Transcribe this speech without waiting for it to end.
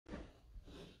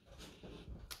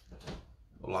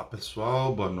Olá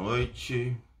pessoal, boa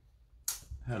noite.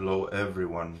 Hello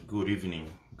everyone, good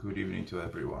evening to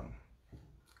everyone.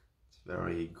 It's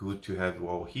very good to have you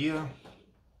all here.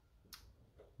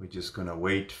 We're just gonna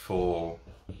wait for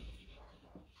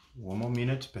one more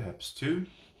minute, perhaps two,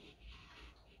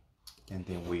 and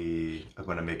then we are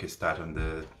gonna make a start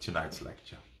on tonight's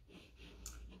lecture.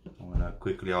 I wanna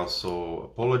quickly also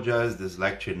apologize. This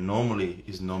lecture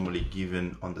is normally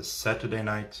given on the Saturday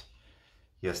night.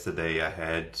 Yesterday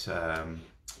I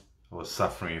was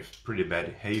suffering with pretty bad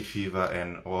hay fever,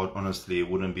 and honestly it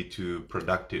wouldn't be too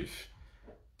productive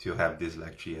to have this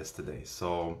lecture yesterday.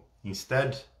 So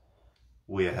instead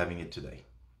we are having it today.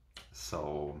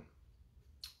 So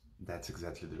that's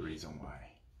exactly the reason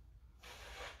why.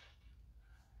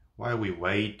 While we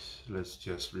wait, let's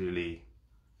just really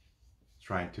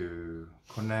try to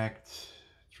connect,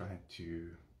 try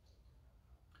to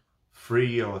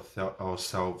free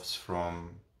ourselves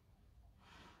from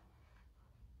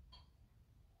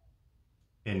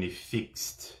any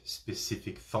fixed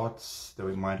specific thoughts that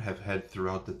we might have had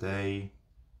throughout the day.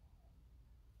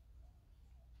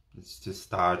 Let's just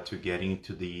start to get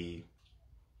into the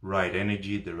right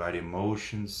energy, the right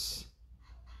emotions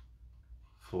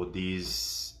for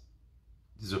this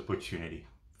opportunity,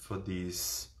 for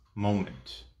this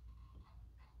moment.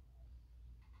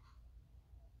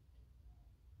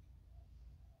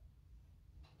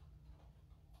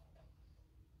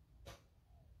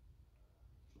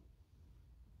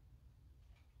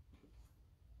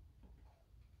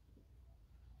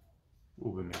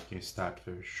 We'll be making a start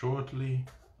very shortly.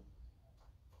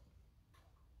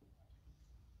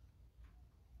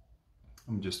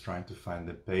 I'm just trying to find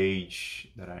the page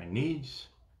that I need,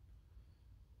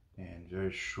 and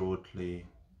very shortly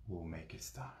we'll make a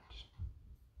start.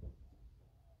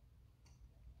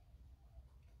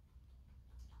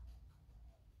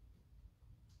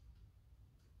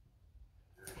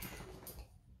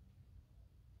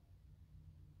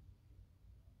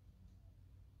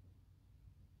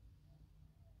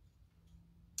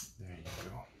 There you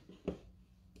go.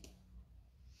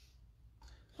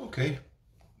 Okay,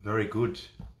 very good.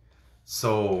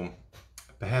 So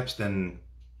perhaps then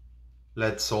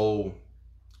let's all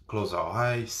close our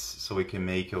eyes so we can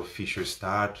make an official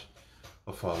start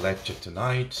of our lecture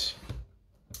tonight.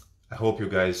 I hope you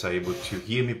guys are able to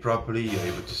hear me properly, you're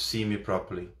able to see me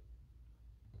properly.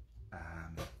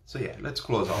 So yeah, let's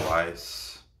close our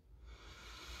eyes.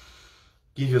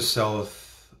 Give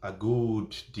yourself a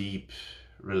good, deep,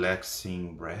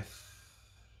 relaxing breath.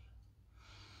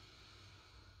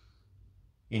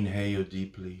 Inhale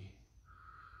deeply.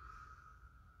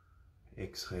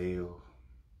 Exhale.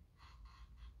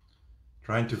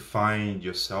 Trying to find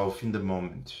yourself in the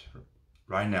moment,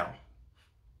 right now.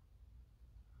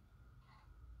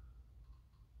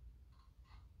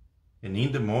 And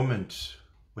in the moment,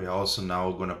 we're also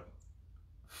now going to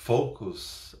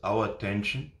focus our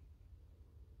attention.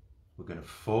 We're going to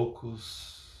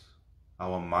focus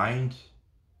our mind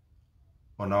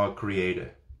on our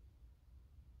Creator,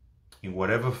 in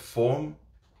whatever form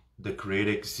the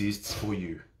Creator exists for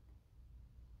you.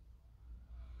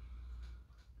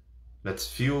 Let's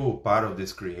feel part of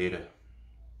this Creator.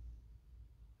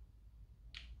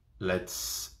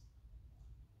 Let's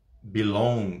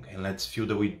belong, and let's feel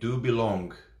that we do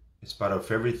belong as part of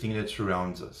everything that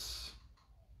surrounds us.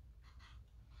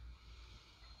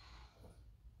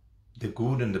 The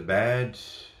good and the bad,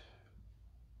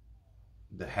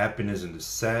 the happiness and the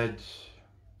sad,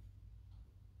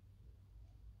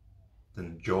 the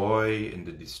joy and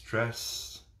the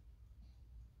distress,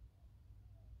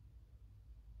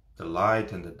 the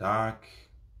light and the dark.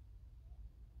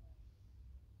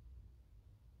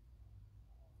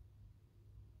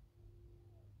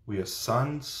 We are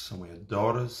sons and we are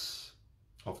daughters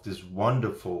of this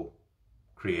wonderful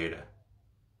Creator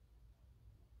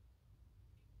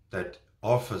that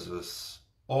offers us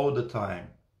all the time,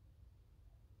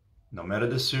 no matter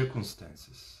the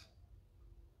circumstances,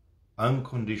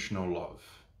 unconditional love.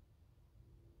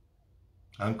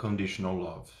 Unconditional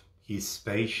love. He's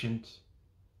patient.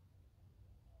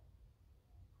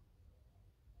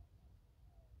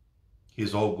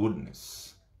 He's all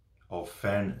goodness, all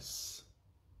fairness.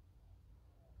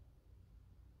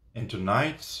 And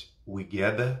tonight we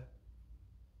gather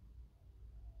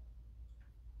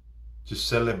to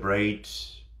celebrate,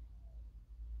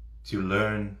 to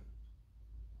learn,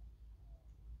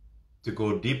 to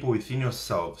go deeper within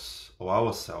yourselves or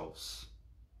ourselves,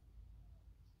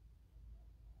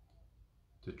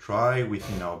 to try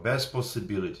within our best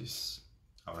possibilities,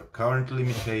 our current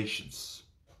limitations,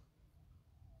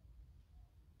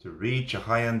 to reach a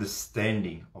high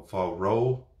understanding of our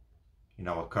role in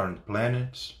our current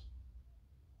planet,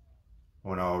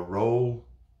 on our role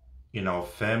in our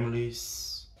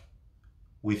families,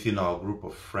 within our group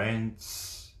of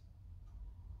friends,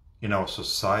 in our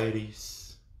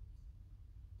societies.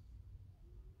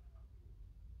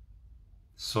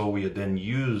 So we are then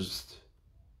used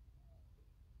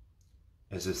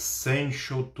as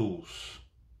essential tools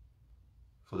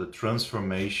for the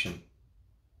transformation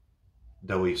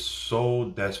that we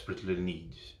so desperately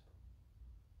need.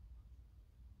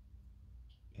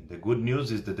 And the good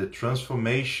news is that the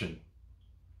transformation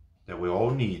that we all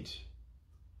need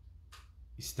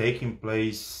is taking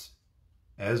place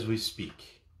as we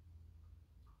speak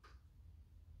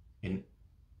in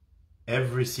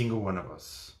every single one of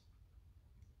us,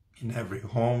 in every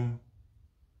home,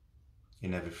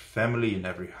 in every family, in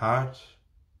every heart.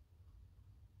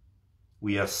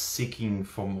 We are seeking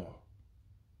for more.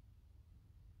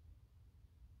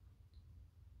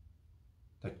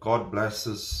 That God bless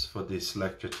us for this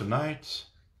lecture tonight.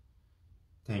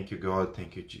 Thank you, God.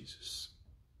 Thank you, Jesus.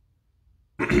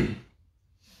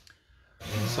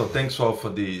 So thanks all for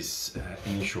this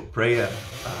initial prayer.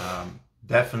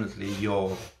 Definitely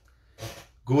your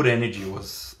good energy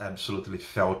was absolutely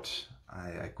felt.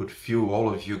 I could feel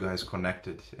all of you guys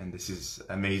connected, and this is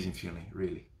amazing feeling,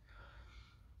 really.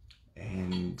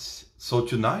 And so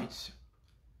tonight,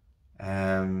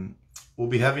 we'll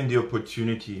be having the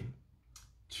opportunity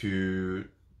to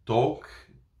talk,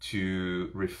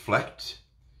 to reflect,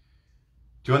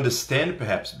 to understand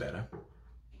perhaps better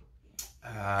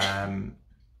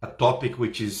a topic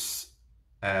which is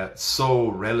so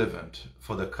relevant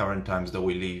for the current times that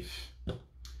we live,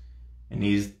 and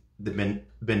is the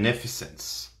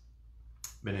beneficence.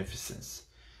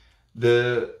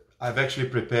 I've actually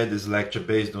prepared this lecture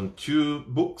based on 2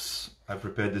 books. I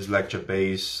prepared this lecture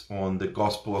based on the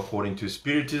Gospel According to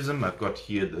Spiritism. I've got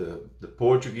here the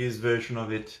Portuguese version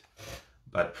of it,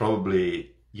 but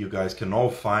probably you guys can all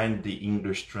find the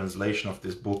English translation of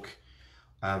this book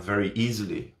very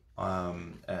easily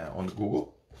on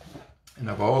Google. And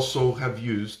I've also have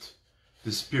used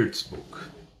the Spirits book,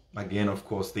 again, of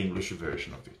course, the English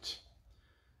version of it.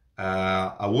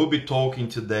 I will be talking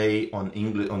today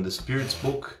on the Spirits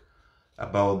book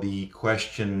about the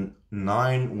question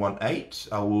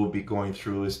 918. I will be going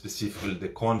through specifically the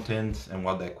content and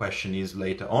what that question is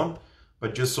later on.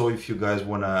 But just so if you guys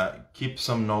want to keep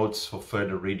some notes for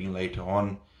further reading later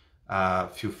on,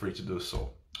 feel free to do so.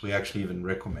 We actually even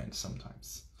recommend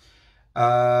sometimes.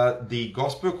 The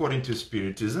Gospel According to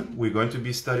Spiritism, we're going to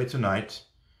be studying tonight,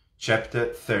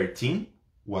 chapter 13,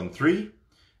 1-3,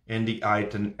 and the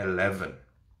item 11.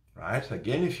 Right?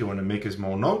 Again, if you want to make a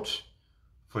small note,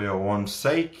 for your own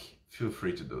sake, feel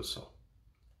free to do so.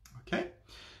 Okay?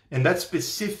 And that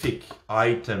specific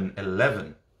item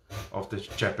 11 of the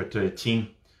chapter 13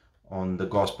 on the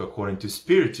Gospel According to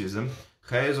Spiritism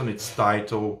has on its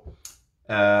title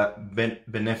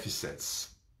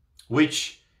beneficence,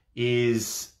 which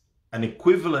is an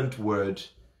equivalent word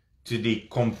to the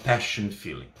compassion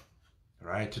feeling,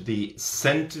 right? To the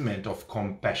sentiment of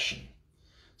compassion.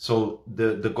 So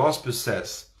the Gospel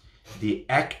says the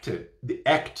act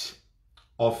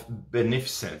of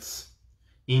beneficence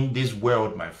in this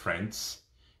world, my friends,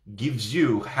 gives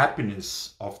you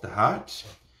happiness of the heart,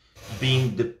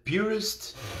 being the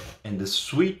purest and the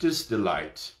sweetest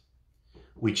delight,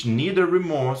 which neither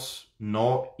remorse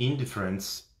nor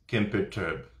indifference can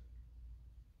perturb.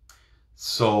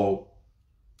 So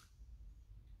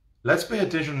let's pay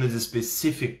attention to the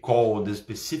specific call, the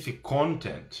specific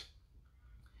content,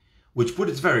 which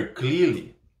puts it very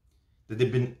clearly that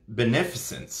the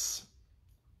beneficence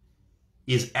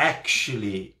is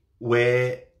actually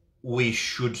where we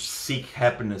should seek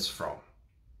happiness from.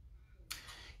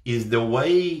 Is the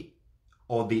way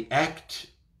or the act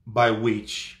by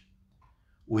which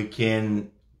we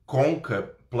can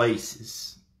conquer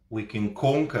places, we can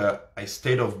conquer a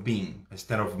state of being, a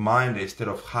state of mind, a state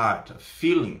of heart, a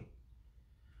feeling,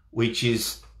 which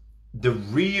is the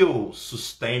real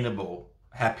sustainable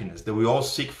happiness that we all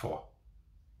seek for,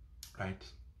 right?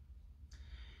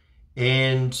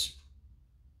 And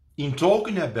in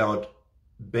talking about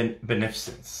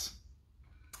beneficence,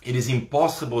 it is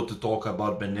impossible to talk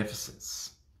about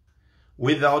beneficence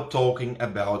without talking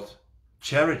about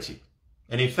charity.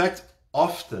 And in fact,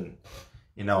 often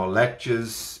in our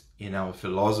lectures, in our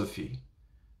philosophy,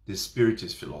 the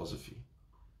Spiritist philosophy,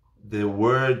 the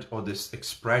word or this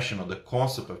expression or the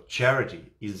concept of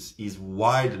charity is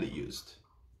widely used.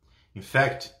 In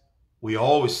fact, we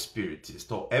always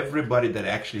Spiritists, or everybody that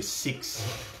actually seeks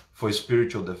for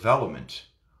spiritual development,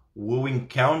 will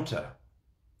encounter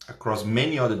across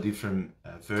many other different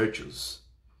virtues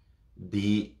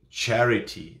the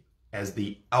charity as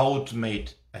the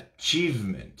ultimate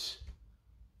achievement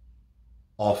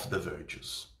of the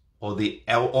virtues, or the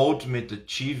ultimate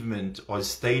achievement or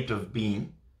state of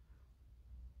being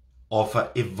of an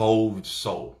evolved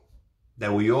soul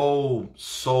that we all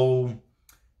so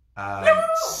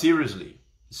seriously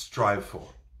strive for.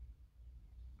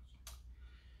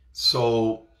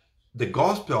 So the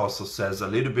gospel also says a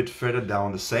little bit further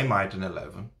down, the same item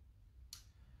 11,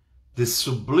 the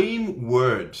sublime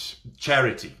word,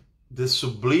 charity, the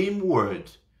sublime word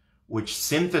which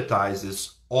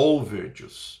synthesizes all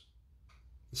virtues.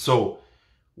 So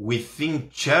within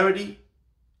charity,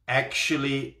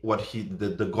 actually what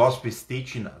the gospel is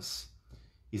teaching us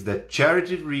is that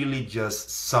charity really just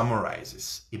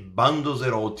summarizes, it bundles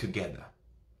it all together.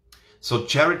 So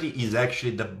charity is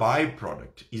actually the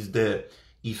byproduct, is the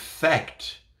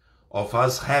effect of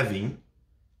us having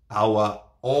our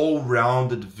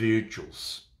all-rounded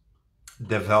virtues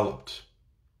developed.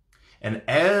 And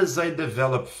as I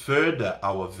develop further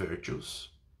our virtues,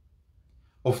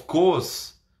 of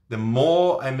course, the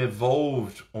more I'm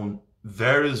evolved on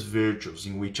various virtues,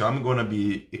 in which I'm going to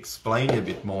be explaining a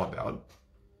bit more about,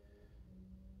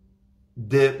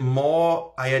 the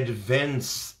more I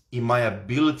advance in my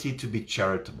ability to be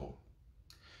charitable,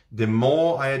 the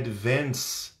more I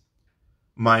advance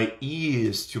my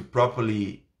ears to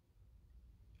properly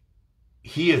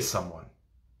hear someone,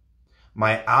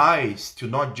 my eyes to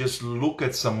not just look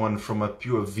at someone from a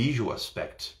pure visual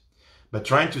aspect, but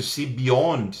trying to see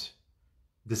beyond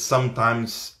the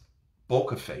sometimes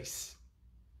poker face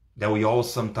that we all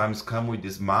sometimes come with,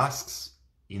 these masks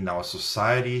in our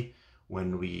society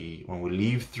when we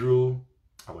live through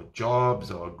our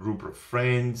jobs, our group of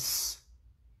friends.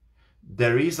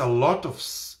 There is a lot of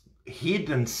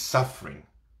hidden suffering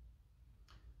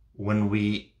when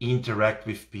we interact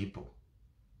with people.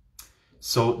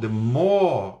 So the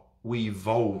more we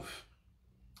evolve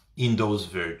in those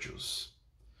virtues,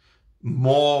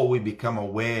 more we become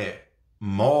aware,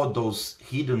 more those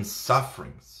hidden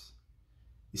sufferings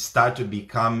start to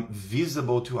become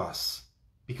visible to us.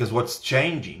 Because what's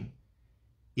changing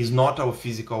is not our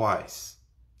physical eyes.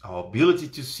 Our ability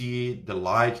to see the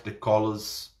light, the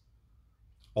colors,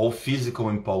 all physical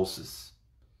impulses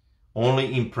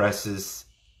only impresses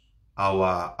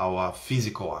our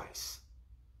physical eyes.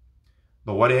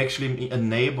 But what actually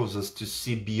enables us to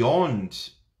see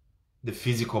beyond the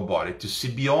physical body, to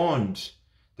see beyond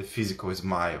the physical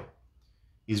smile,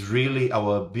 is really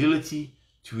our ability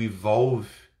to evolve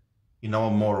in our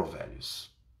moral values.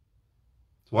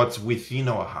 What's within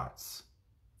our hearts,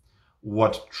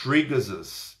 what triggers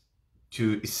us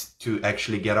to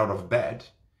actually get out of bed,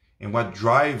 and what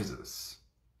drives us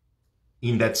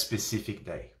in that specific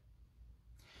day.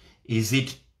 Is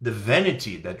it the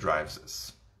vanity that drives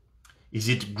us? Is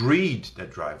it greed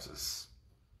that drives us?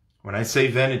 When I say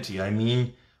vanity, I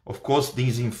mean, of course,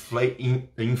 these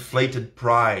inflated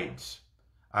pride,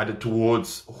 either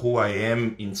towards who I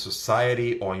am in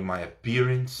society or in my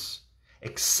appearance,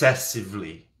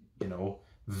 excessively,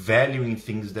 valuing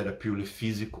things that are purely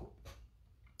physical.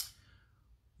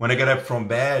 When I get up from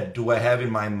bed, do I have in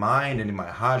my mind and in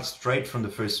my heart, straight from the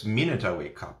first minute I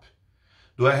wake up,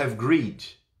 do I have greed?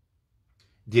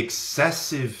 The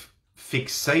excessive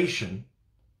fixation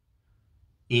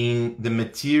in the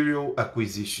material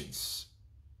acquisitions,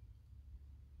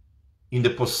 in the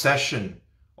possession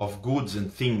of goods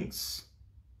and things.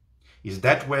 Is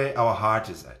that where our heart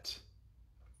is at?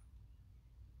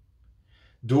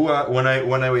 When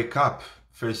I wake up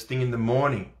first thing in the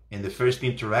morning, and the first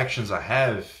interactions I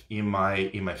have in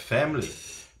my family,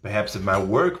 perhaps in my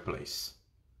workplace,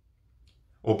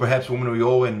 or perhaps when we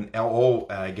all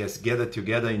gather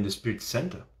together in the Spirit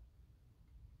Center,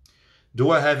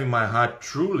 do I have in my heart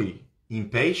truly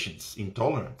impatience,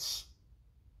 intolerance?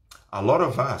 A lot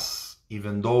of us,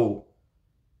 even though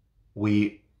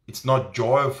it's not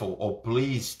joyful or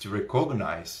pleased to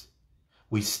recognize,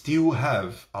 we still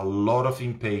have a lot of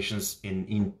impatience and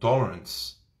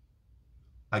intolerance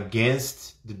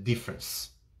against the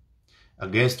difference,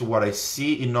 against what I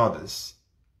see in others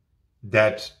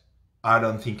that I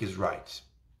don't think is right,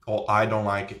 or I don't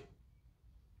like it.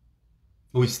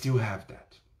 We still have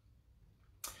that.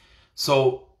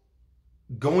 So,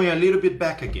 going a little bit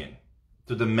back again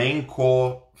to the main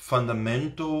core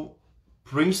fundamental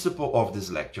principle of this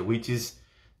lecture, which is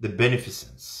the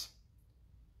beneficence,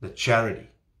 the charity.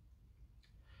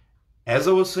 As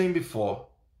I was saying before,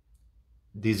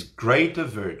 these greater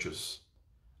virtues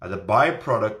are the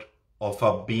byproduct of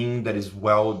a being that is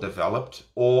well developed,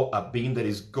 or a being that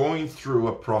is going through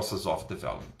a process of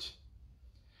development.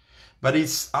 But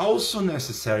it's also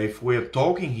necessary, if we're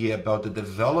talking here about the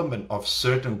development of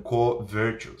certain core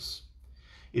virtues,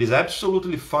 it is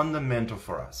absolutely fundamental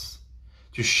for us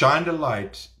to shine the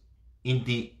light in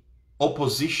the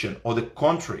opposition or the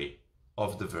contrary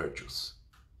of the virtues,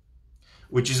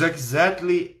 which is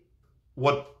exactly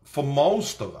what, for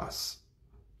most of us,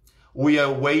 we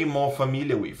are way more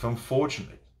familiar with,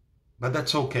 unfortunately. But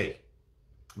that's okay,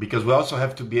 because we also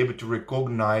have to be able to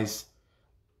recognize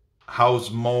how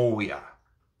small we are,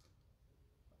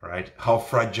 right? How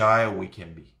fragile we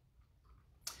can be.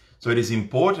 So it is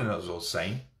important, as I was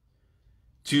saying,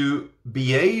 to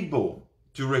be able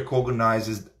to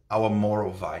recognize our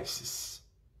moral vices.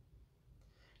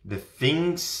 The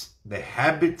things, the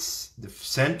habits, the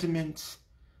sentiments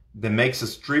that makes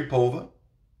us trip over.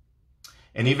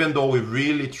 And even though we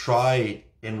really try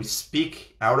and we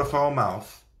speak out of our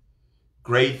mouth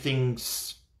great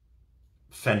things,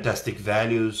 fantastic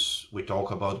values, we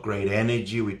talk about great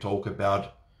energy, we talk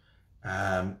about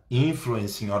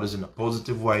influencing others in a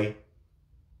positive way.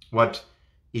 What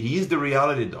it is the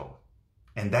reality though,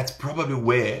 and that's probably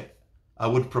where I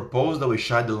would propose that we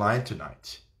shine the light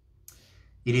tonight.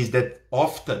 It is that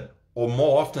often, or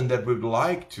more often than we'd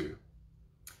like to,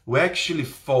 we actually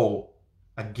fall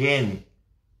again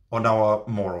on our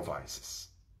moral vices.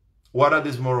 What are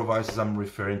these moral vices I'm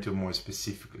referring to more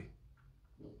specifically?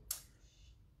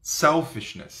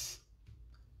 Selfishness.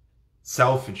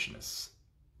 Selfishness.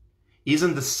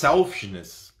 Isn't the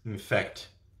selfishness, in fact,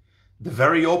 the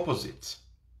very opposite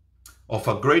of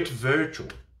a great virtue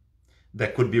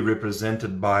that could be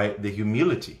represented by the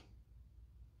humility?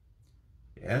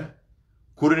 Yeah?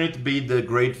 Couldn't it be the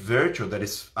great virtue that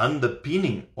is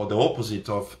underpinning, or the opposite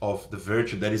of the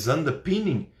virtue that is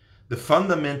underpinning the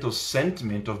fundamental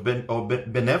sentiment of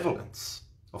benevolence,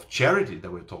 of charity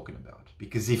that we're talking about?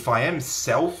 Because if I am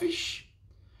selfish,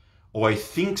 or I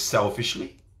think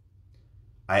selfishly,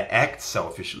 I act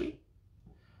selfishly,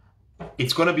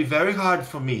 it's going to be very hard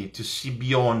for me to see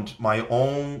beyond my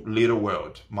own little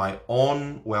world, my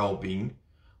own well-being,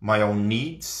 my own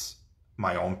needs,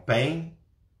 my own pain,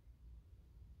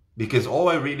 because all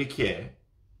I really care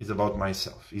is about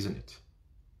myself, isn't it?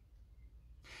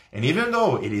 And even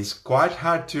though it is quite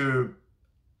hard to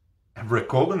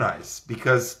recognize,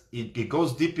 because it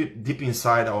goes deep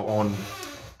inside our own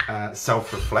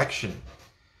self-reflection,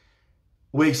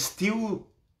 we still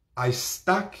are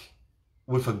stuck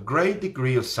with a great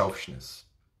degree of selfishness.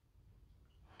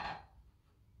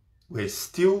 We're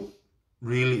still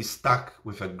really stuck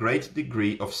with a great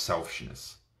degree of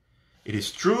selfishness. It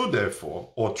is true, therefore,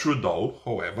 or true though,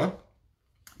 however,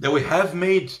 that we have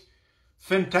made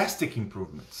fantastic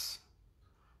improvements.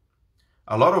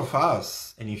 A lot of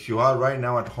us, and if you are right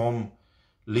now at home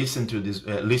listening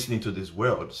to these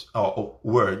words,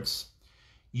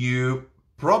 you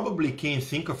probably can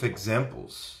think of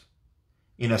examples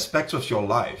in aspects of your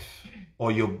life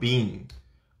or your being,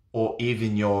 or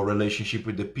even your relationship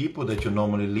with the people that you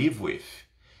normally live with,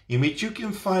 in which you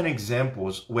can find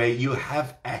examples where you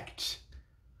have acted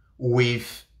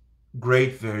with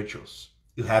great virtues.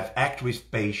 You have acted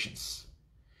with patience.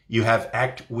 You have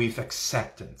acted with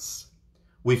acceptance,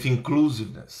 with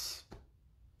inclusiveness.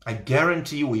 I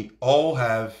guarantee we all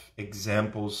have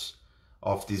examples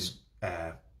of these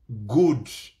good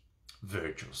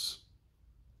virtues.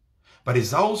 But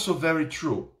it's also very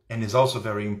true, and it's also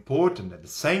very important at the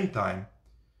same time,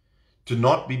 to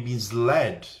not be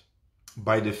misled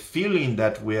by the feeling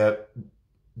that we're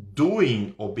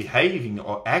doing or behaving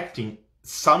or acting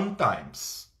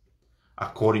sometimes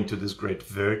according to these great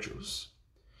virtues,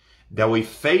 that we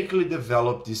fakely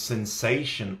develop this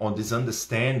sensation or this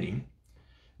understanding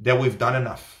that we've done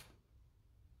enough.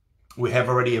 We have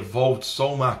already evolved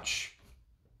so much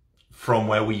from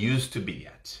where we used to be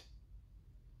at.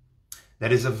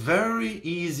 That is a very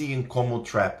easy and common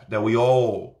trap that we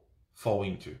all fall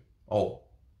into,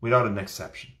 all, without an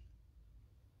exception.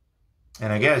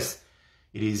 And I guess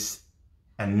it is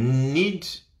a need,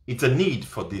 it's a need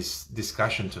for this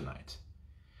discussion tonight,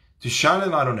 to shine a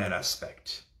light on that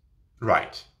aspect.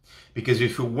 Right. Because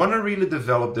if you want to really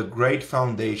develop the great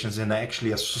foundations and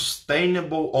actually a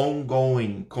sustainable,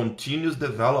 ongoing, continuous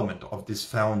development of these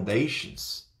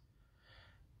foundations,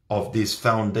 or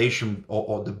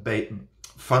the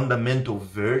fundamental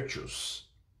virtues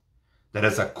that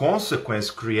as a consequence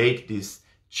create this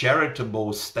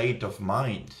charitable state of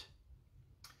mind,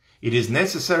 it is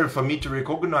necessary for me to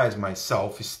recognize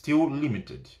myself is still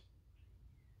limited.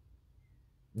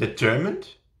 Determined,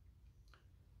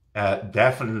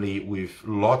 definitely with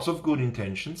lots of good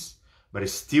intentions, but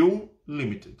it's still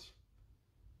limited.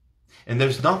 And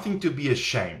there's nothing to be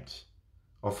ashamed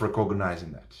of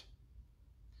recognizing that.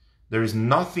 There is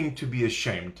nothing to be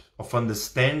ashamed of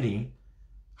understanding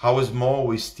how small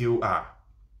we still are.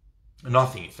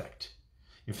 Nothing, in fact.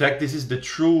 In fact, this is the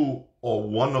true, or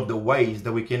one of the ways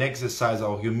that we can exercise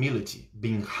our humility,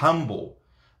 being humble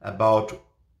about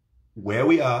where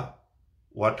we are,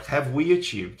 what have we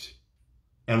achieved,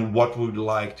 and what we would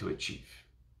like to achieve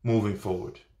moving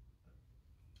forward,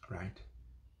 right?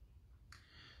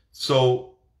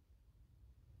 So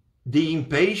the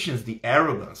impatience, the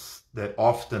arrogance that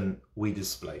often we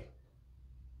display,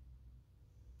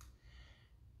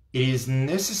 it is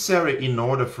necessary in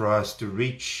order for us to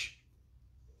reach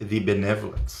the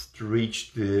benevolence, to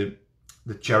reach the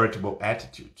charitable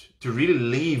attitude, to really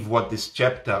live what this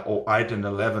chapter or item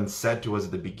 11 said to us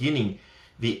at the beginning.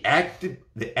 The act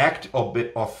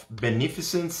of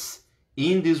beneficence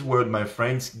in this world, my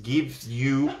friends, gives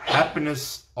you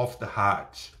happiness of the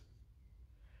heart.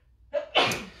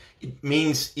 It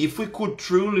means if we could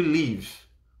truly live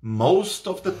most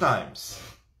of the times,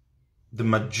 the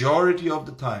majority of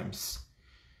the times,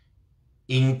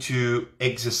 into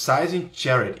exercising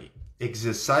charity,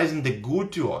 exercising the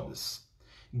good to others,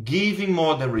 giving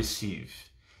more than receive,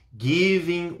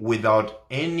 giving without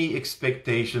any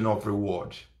expectation of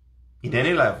reward in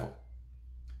any level,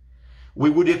 we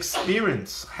would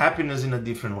experience happiness in a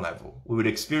different level. We would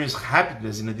experience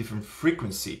happiness in a different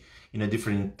frequency, in a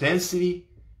different intensity,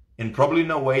 and probably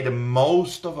in a way that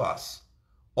most of us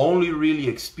only really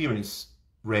experience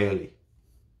rarely.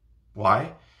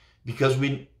 Why? Because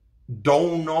we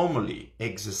don't normally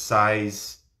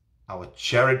exercise our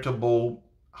charitable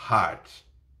heart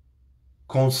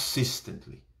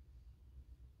consistently.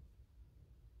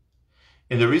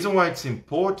 And the reason why it's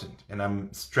important, and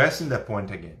I'm stressing that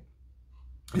point again,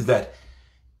 is that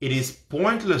it is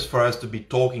pointless for us to be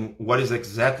talking what is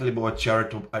exactly about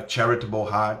a charitable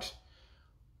heart,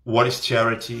 what is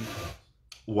charity,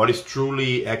 what is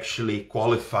truly actually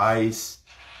qualifies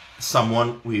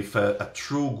someone with a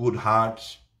true good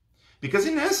heart. Because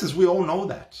in essence, we all know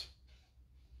that.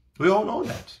 We all know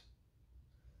that.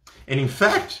 And in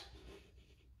fact,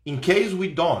 in case we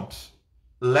don't,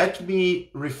 let me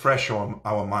refresh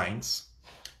our minds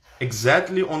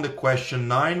exactly on the question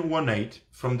 918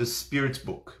 from the Spirit's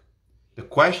book. The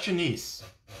question is,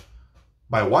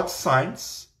 by what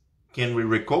signs can we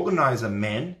recognize a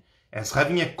man as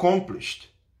having accomplished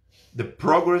the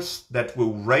progress that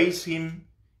will raise him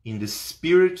in the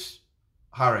Spirit's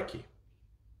hierarchy?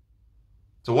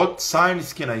 So what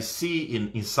signs can I see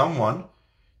in someone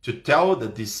to tell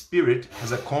that this Spirit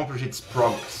has accomplished its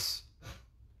progress?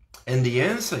 And the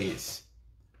answer is,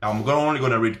 I'm only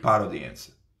going to read part of the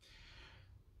answer.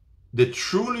 The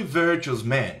truly virtuous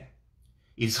man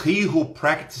is he who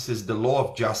practices the law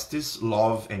of justice,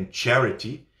 love, and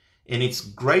charity in its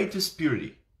greatest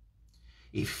purity.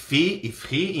 If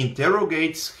he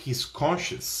interrogates his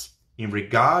conscience in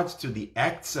regard to the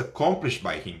acts accomplished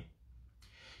by him,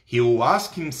 he will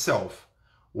ask himself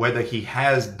whether he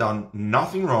has done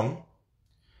nothing wrong,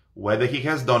 whether he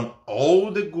has done all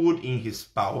the good in his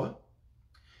power,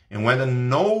 and whether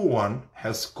no one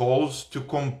has cause to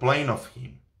complain of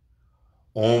him,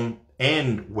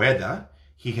 and whether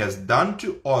he has done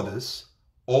to others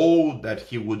all that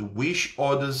he would wish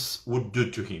others would do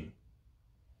to him.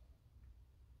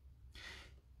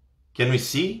 Can we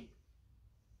see?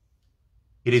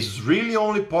 It is really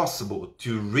only possible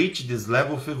to reach this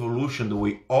level of evolution that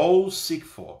we all seek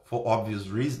for obvious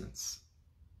reasons.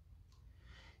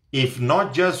 If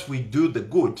not just we do the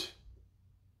good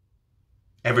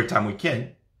every time we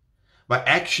can, but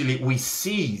actually we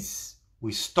cease,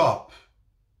 we stop,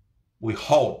 we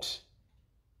halt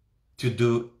to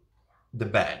do the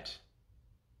bad.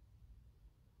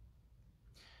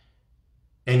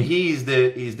 And he is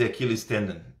the Achilles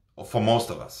tendon for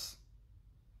most of us.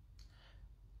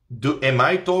 Am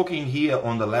I talking here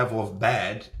on the level of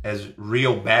bad as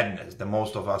real badness that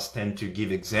most of us tend to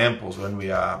give examples when we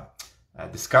are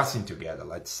discussing together?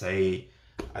 Let's say,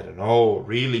 I don't know,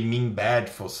 really mean bad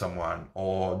for someone,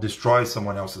 or destroy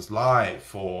someone else's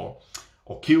life, or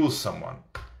kill someone.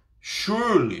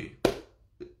 Surely,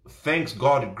 thanks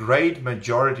God, a great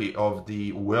majority of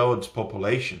the world's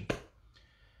population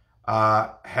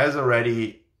has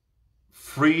already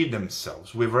freed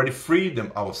themselves. We've already freed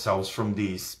ourselves from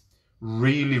these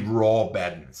really raw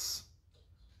badness.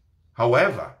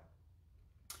 However,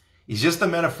 it's just a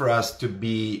matter for us to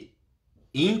be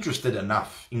interested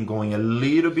enough in going a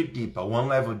little bit deeper, one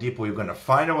level deeper. We're going to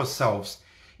find ourselves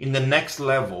in the next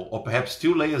level, or perhaps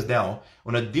 2 layers down,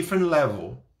 on a different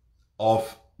level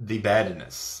of the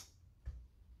badness.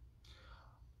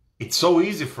 It's so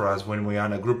easy for us when we are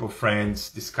in a group of friends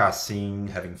discussing,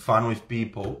 having fun with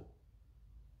people,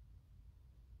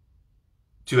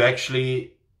 to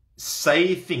actually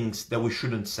say things that we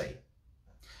shouldn't say.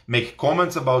 Make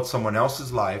comments about someone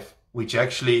else's life, which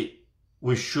actually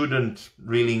we shouldn't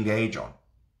really engage on.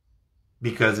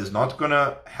 Because it's not going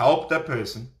to help that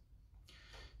person.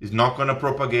 It's not going to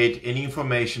propagate any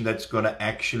information that's going to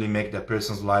actually make that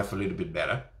person's life a little bit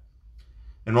better.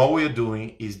 And all we're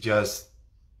doing is just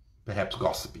perhaps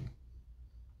gossiping.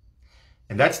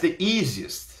 And that's the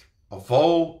easiest of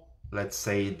all, let's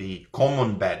say, the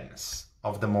common badness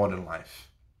of the modern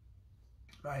life.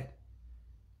 Right?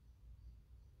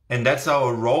 And that's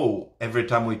our role every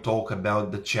time we talk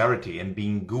about the charity and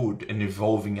being good and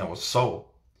evolving our soul.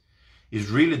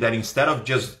 Is really that instead of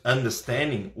just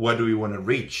understanding where do we want to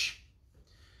reach,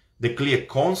 the clear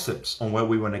concepts on where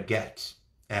we want to get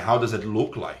and how does it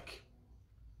look like,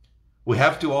 we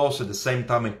have to also at the same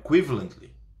time equivalently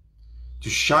to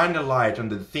shine a light on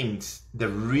the things that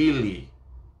really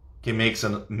can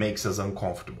makes us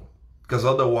uncomfortable. Because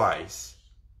otherwise,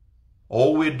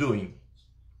 all we're doing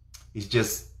is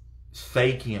just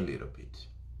faking a little bit.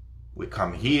 We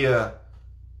come here,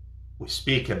 we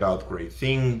speak about great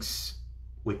things,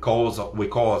 we call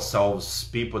ourselves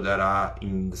people that are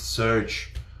in the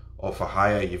search of a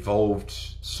higher evolved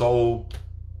soul,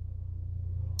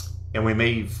 and we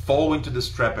may fall into this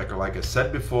trap, like I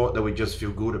said before, that we just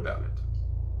feel good about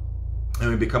it. And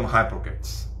we become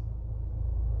hypocrites.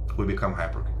 We become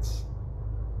hypocrites.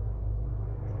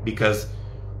 Because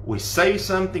we say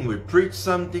something, we preach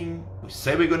something, we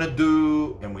say we're going to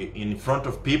do, and we in front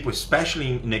of people,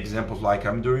 especially in examples like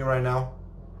I'm doing right now.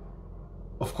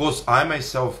 Of course, I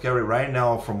myself carry right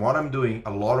now from what I'm doing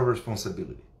a lot of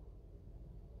responsibility.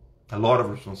 A lot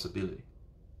of responsibility.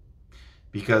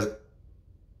 Because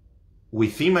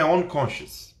within my own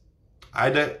conscious,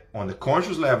 either on the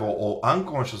conscious level or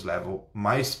unconscious level,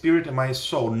 my spirit and my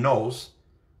soul knows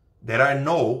that I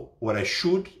know what I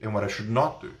should and what I should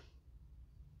not do.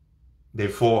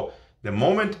 Therefore, the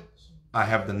moment I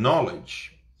have the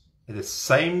knowledge, at the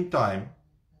same time,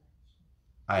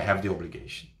 I have the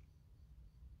obligation.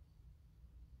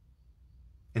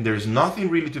 And there is nothing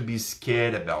really to be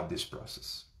scared about this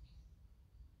process.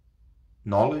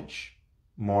 Knowledge,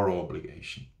 moral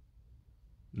obligation.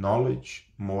 Knowledge,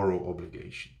 moral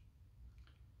obligation.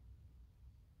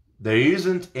 There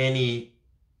isn't any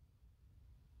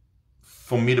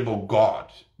formidable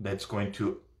God that's going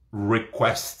to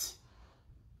request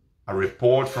a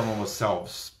report from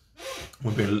ourselves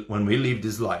when we live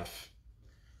this life,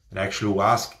 and actually will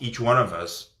ask each one of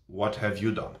us, what have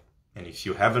you done? And if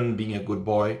you haven't been a good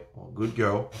boy or a good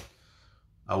girl,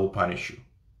 I will punish you.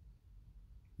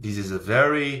 This is a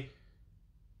very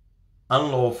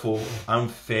unlawful,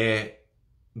 unfair,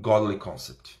 godly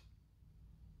concept.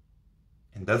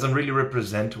 And doesn't really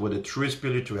represent what the true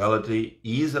spirituality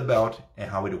is about and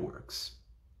how it works.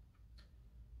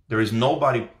 There is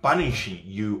nobody punishing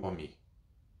you or me.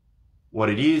 What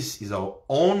it is our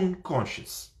own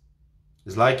conscience.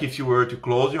 It's like if you were to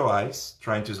close your eyes,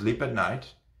 trying to sleep at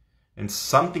night, and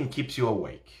something keeps you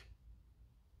awake.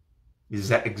 It's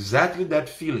exactly that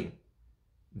feeling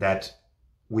that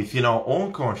within our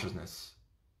own consciousness,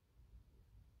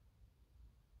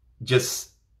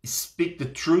 just speak the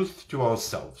truth to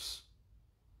ourselves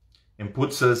and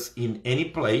puts us in any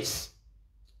place,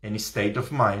 any state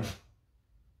of mind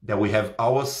that we have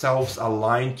ourselves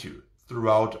aligned to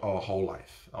throughout our whole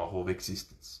life, our whole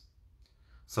existence.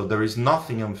 So there is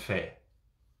nothing unfair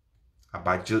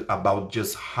about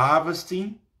just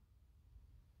harvesting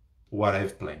what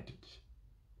I've planted.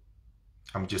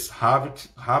 I'm just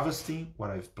harvesting what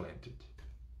I've planted.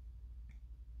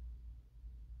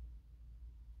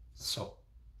 So,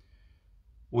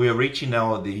 we are reaching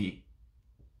now the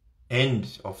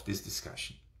end of this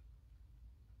discussion.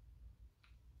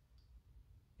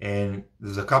 And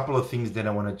there's a couple of things that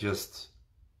I want to just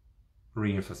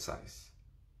re-emphasize.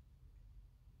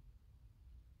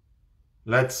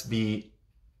 Let's be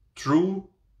true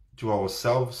to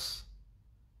ourselves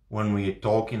when we're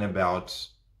talking about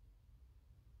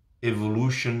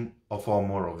evolution of our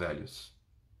moral values.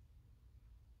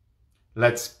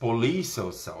 Let's police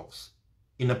ourselves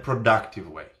in a productive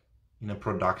way.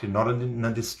 Not in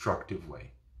a destructive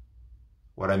way.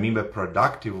 What I mean by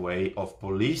productive way of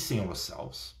policing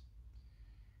ourselves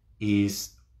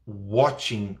is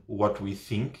watching what we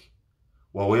think,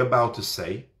 what we're about to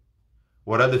say,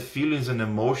 what are the feelings and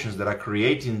emotions that are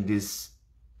creating this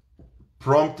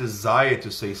prompt desire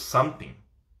to say something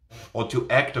or to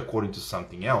act according to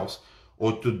something else,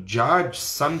 or to judge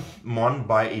someone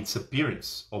by its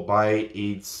appearance or by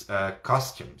its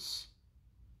costumes.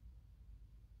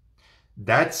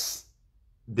 That's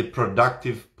the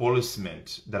productive policeman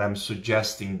that I'm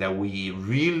suggesting that we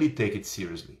really take it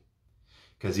seriously.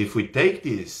 Because if we take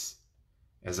this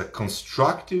as a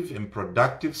constructive and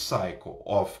productive cycle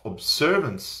of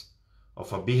observance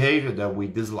of a behavior that we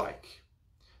dislike,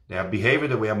 that a behavior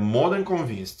that we are more than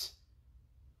convinced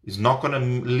is not going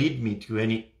to lead me to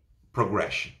any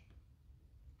progression.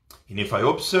 And if I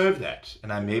observe that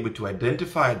and I'm able to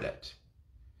identify that,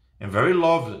 and very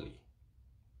lovingly,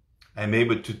 I'm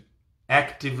able to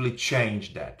actively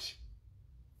change that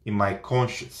in my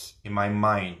conscience, in my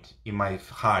mind, in my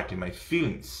heart, in my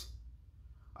feelings,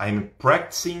 I'm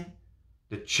practicing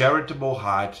the charitable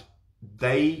heart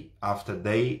day after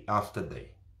day after day.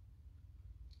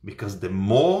 Because the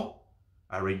more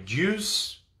I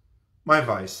reduce my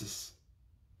vices,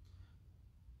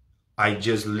 I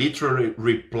just literally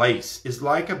replace. It's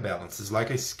like a balance, it's like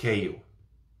a scale.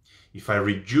 If I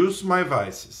reduce my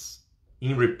vices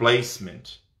in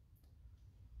replacement,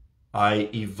 I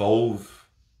evolve,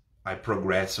 I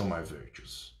progress on my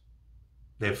virtues.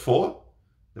 Therefore,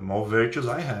 the more virtues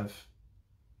I have,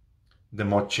 the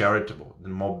more charitable, the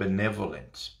more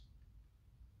benevolent,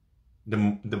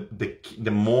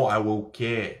 the more I will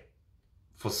care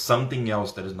for something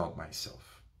else that is not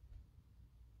myself.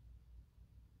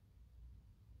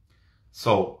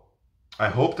 So, I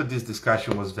hope that this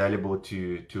discussion was valuable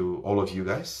to all of you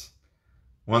guys.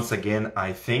 Once again,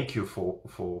 I thank you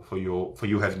for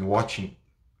you having watching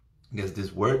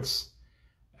these words,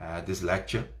 this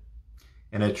lecture.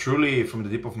 And I truly, from the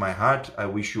deep of my heart, I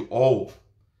wish you all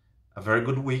a very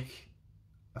good week,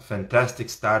 a fantastic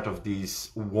start of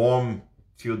these warm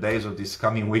few days of this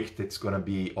coming week. That's going to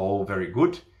be all very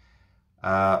good.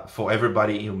 For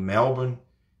everybody in Melbourne,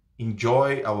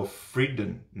 enjoy our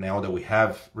freedom now that we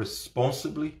have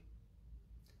responsibly.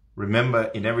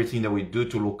 Remember in everything that we do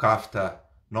to look after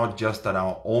not just at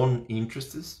our own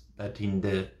interests, but in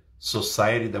the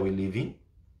society that we live in.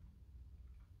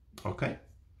 Okay?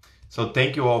 So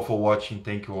thank you all for watching.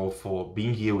 Thank you all for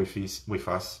being here with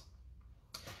us.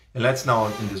 And let's now,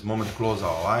 in this moment, close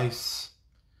our eyes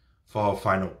for our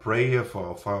final prayer,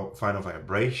 for our final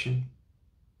vibration.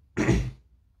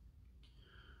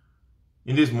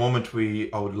 In this moment,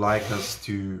 I would like us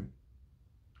to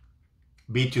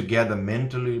be together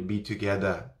mentally, be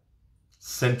together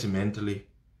sentimentally,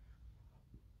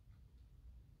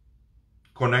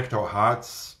 connect our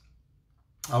hearts,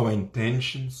 our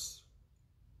intentions,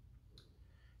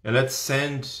 and let's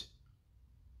send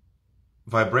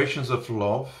vibrations of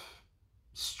love,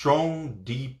 strong,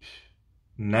 deep,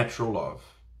 natural love,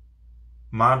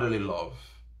 motherly love,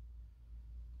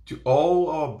 to all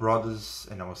our brothers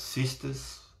and our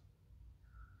sisters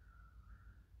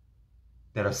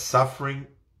that are suffering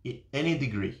in any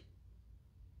degree.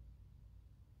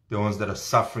 The ones that are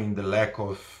suffering the lack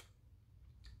of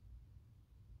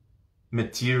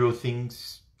material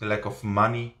things, the lack of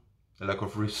money, the lack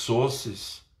of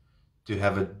resources to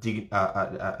have a digging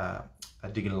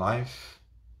life.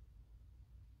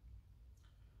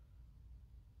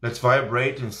 Let's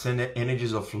vibrate and send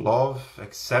energies of love,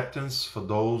 acceptance for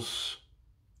those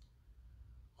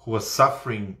who are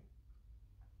suffering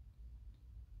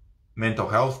mental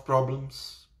health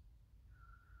problems.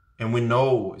 And we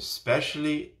know,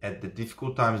 especially at the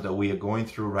difficult times that we are going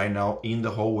through right now in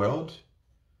the whole world,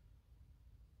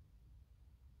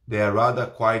 there are rather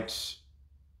quite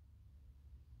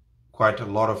a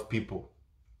lot of people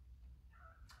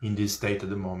in this state at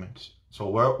the moment. So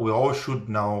we all should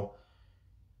now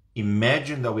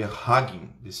imagine that we are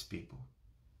hugging these people,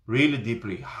 really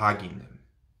deeply hugging them,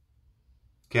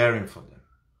 caring for them.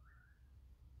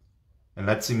 And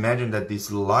let's imagine that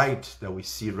this light that we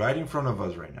see right in front of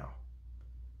us right now,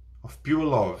 of pure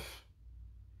love,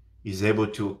 is able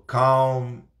to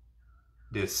calm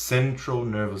their central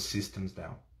nervous systems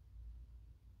down.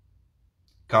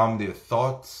 Calm their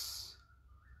thoughts,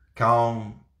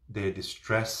 calm their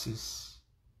distresses,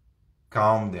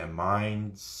 calm their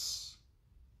minds,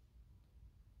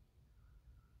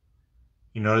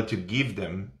 in order to give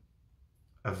them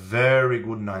a very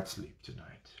good night's sleep tonight.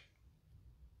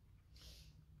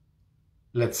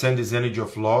 Let's send this energy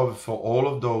of love for all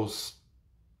of those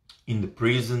in the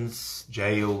prisons,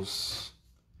 jails.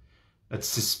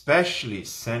 Let's especially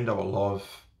send our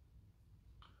love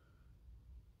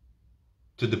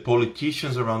to the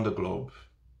politicians around the globe.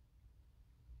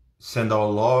 Send our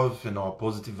love and our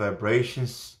positive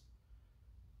vibrations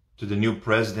to the new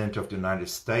President of the United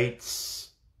States,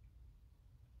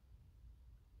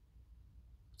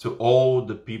 to all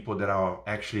the people that are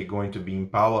actually going to be in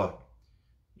power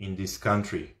in this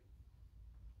country.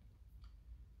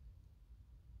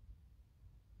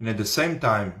 And at the same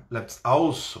time, let's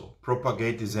also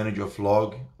propagate this energy of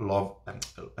love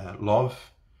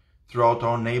throughout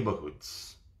our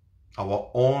neighborhoods,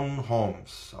 our own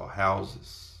homes, our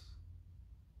houses,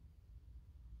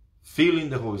 filling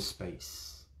the whole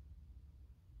space.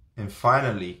 And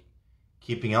finally,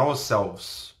 keeping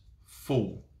ourselves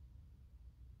full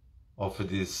of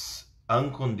this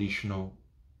unconditional,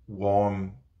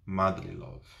 warm, motherly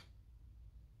love.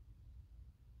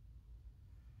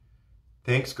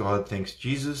 Thanks God, thanks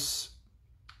Jesus.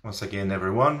 Once again,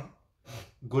 everyone,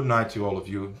 good night to all of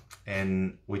you,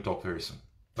 and we talk very soon.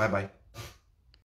 Bye-bye.